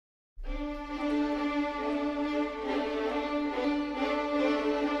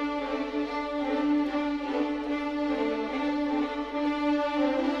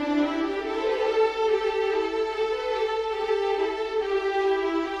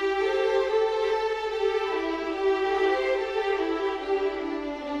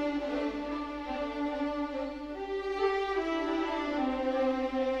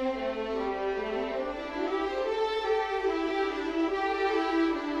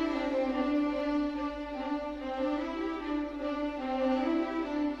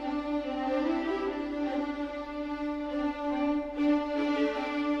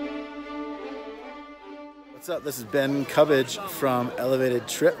What's up? This is Ben Cubbage from Elevated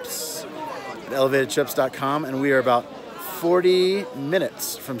Trips at elevatedtrips.com, and we are about 40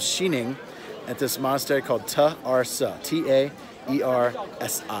 minutes from Xining at this monastery called TaEr, T-A-E-R-S-I.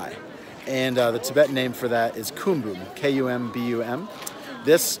 And the Tibetan name for that is Kumbum, K-U-M-B-U-M.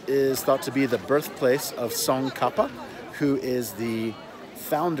 This is thought to be the birthplace of Tsongkhapa, who is the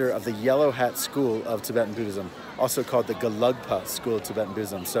founder of the Yellow Hat School of Tibetan Buddhism, also called the Gelugpa School of Tibetan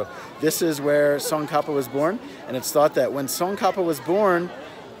Buddhism. So this is where Tsongkhapa was born, and it's thought that when Tsongkhapa was born,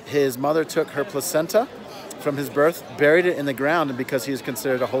 his mother took her placenta from his birth, buried it in the ground, and because he is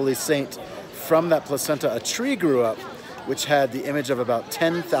considered a holy saint, from that placenta a tree grew up which had the image of about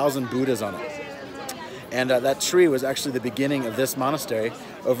 10,000 Buddhas on it. And that tree was actually the beginning of this monastery.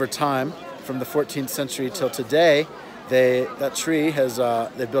 Over time, from the 14th century till today, that tree has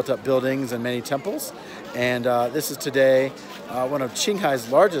they've built up buildings and many temples, and this is today one of Qinghai's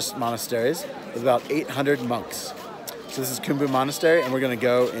largest monasteries with about 800 monks. So this is Kumbum Monastery, and we're going to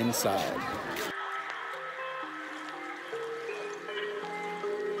go inside.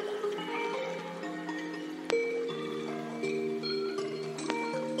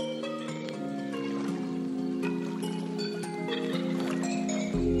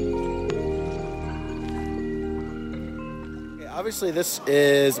 Obviously, this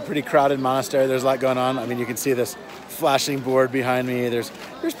is a pretty crowded monastery. There's a lot going on. I mean, you can see this flashing board behind me.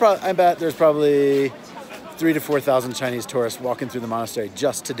 I bet there's probably 3,000 to 4,000 Chinese tourists walking through the monastery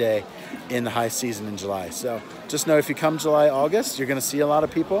just today in the high season in July. So just know if you come July, August, you're going to see a lot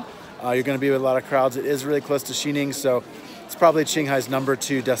of people. You're going to be with a lot of crowds. It is really close to Xining, so it's probably Qinghai's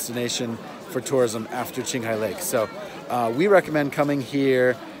 #2 destination for tourism after Qinghai Lake. So we recommend coming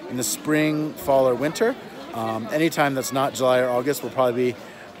here in the spring, fall, or winter. Anytime that's not July or August will probably be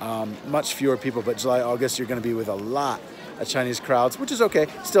much fewer people, but July, August, you're going to be with a lot of Chinese crowds, which is okay.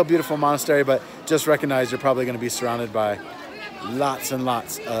 Still a beautiful monastery, but just recognize you're probably going to be surrounded by lots and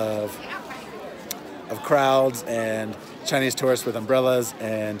lots of crowds and Chinese tourists with umbrellas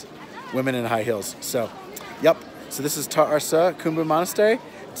and women in high heels. So, yep. So this is TaEr, Kumbum Monastery.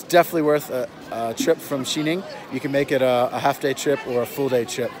 It's definitely worth a trip from Xining. You can make it a half-day trip or a full-day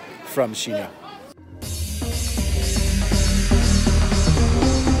trip from Xining.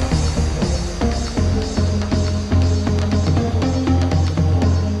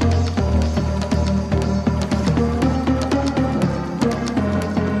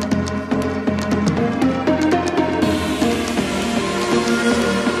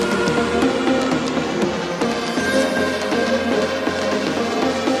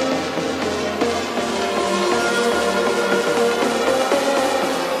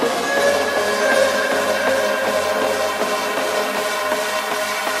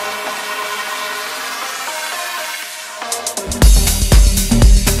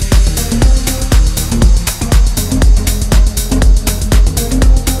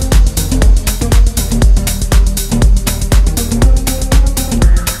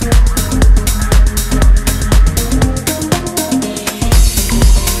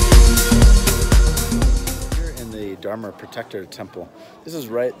 Protector temple. This is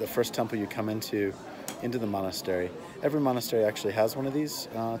the first temple you come into the monastery. Every monastery actually has one of these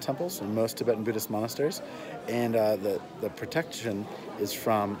temples in most Tibetan Buddhist monasteries, and the protection is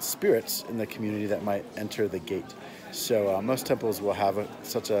from spirits in the community that might enter the gate. So most temples will have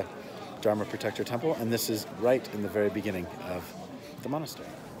such a Dharma Protector temple, and this is right in the very beginning of the monastery.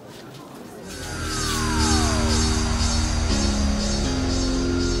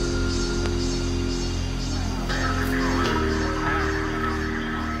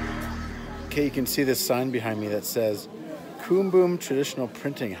 Okay, you can see this sign behind me that says Kumbum Traditional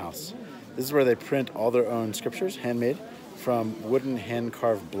Printing House. This is where they print all their own scriptures, handmade, from wooden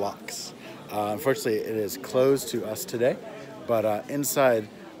hand-carved blocks. Unfortunately, it is closed to us today, but inside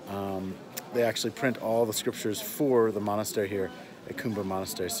they actually print all the scriptures for the monastery here at Kumbum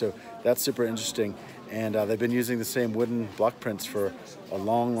Monastery. So that's super interesting, and they've been using the same wooden block prints for a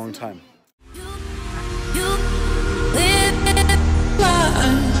long, long time.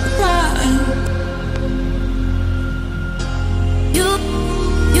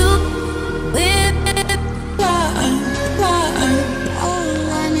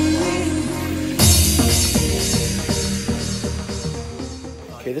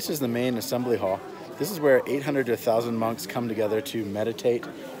 Okay, this is the main assembly hall. This is where 800 to 1,000 monks come together to meditate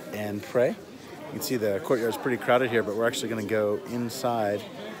and pray. You can see the courtyard is pretty crowded here, but we're actually going to go inside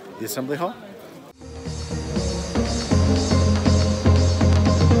the assembly hall.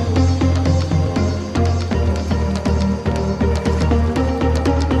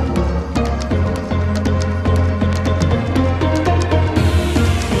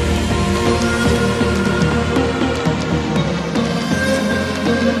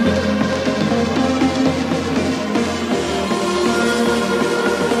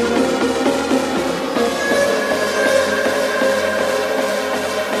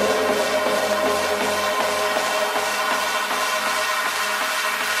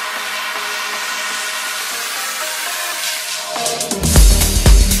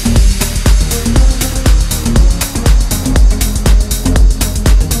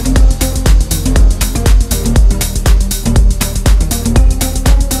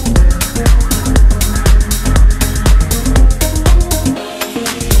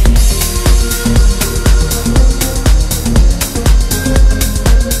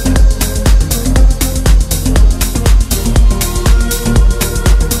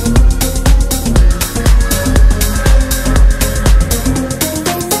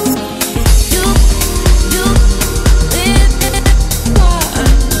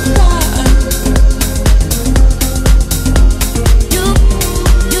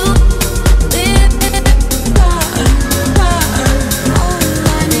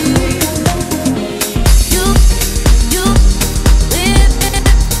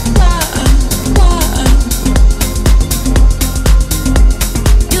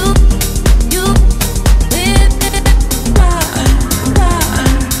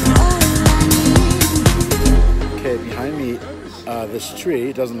 This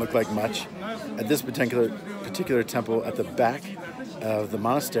tree doesn't look like much. At this particular temple at the back of the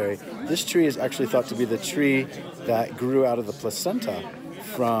monastery, this tree is actually thought to be the tree that grew out of the placenta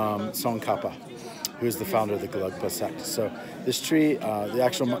from Tsongkhapa, who is the founder of the Gelugpa Sect. So this tree,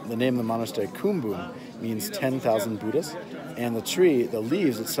 the name of the monastery, Kumbum, means 10,000 Buddhas, and the tree, the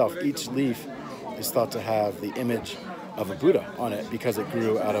leaves itself, each leaf is thought to have the image of a Buddha on it because it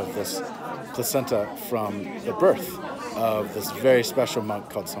grew out of this placenta from the birth of this very special monk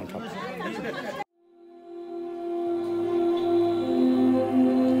called Tsongkhapa.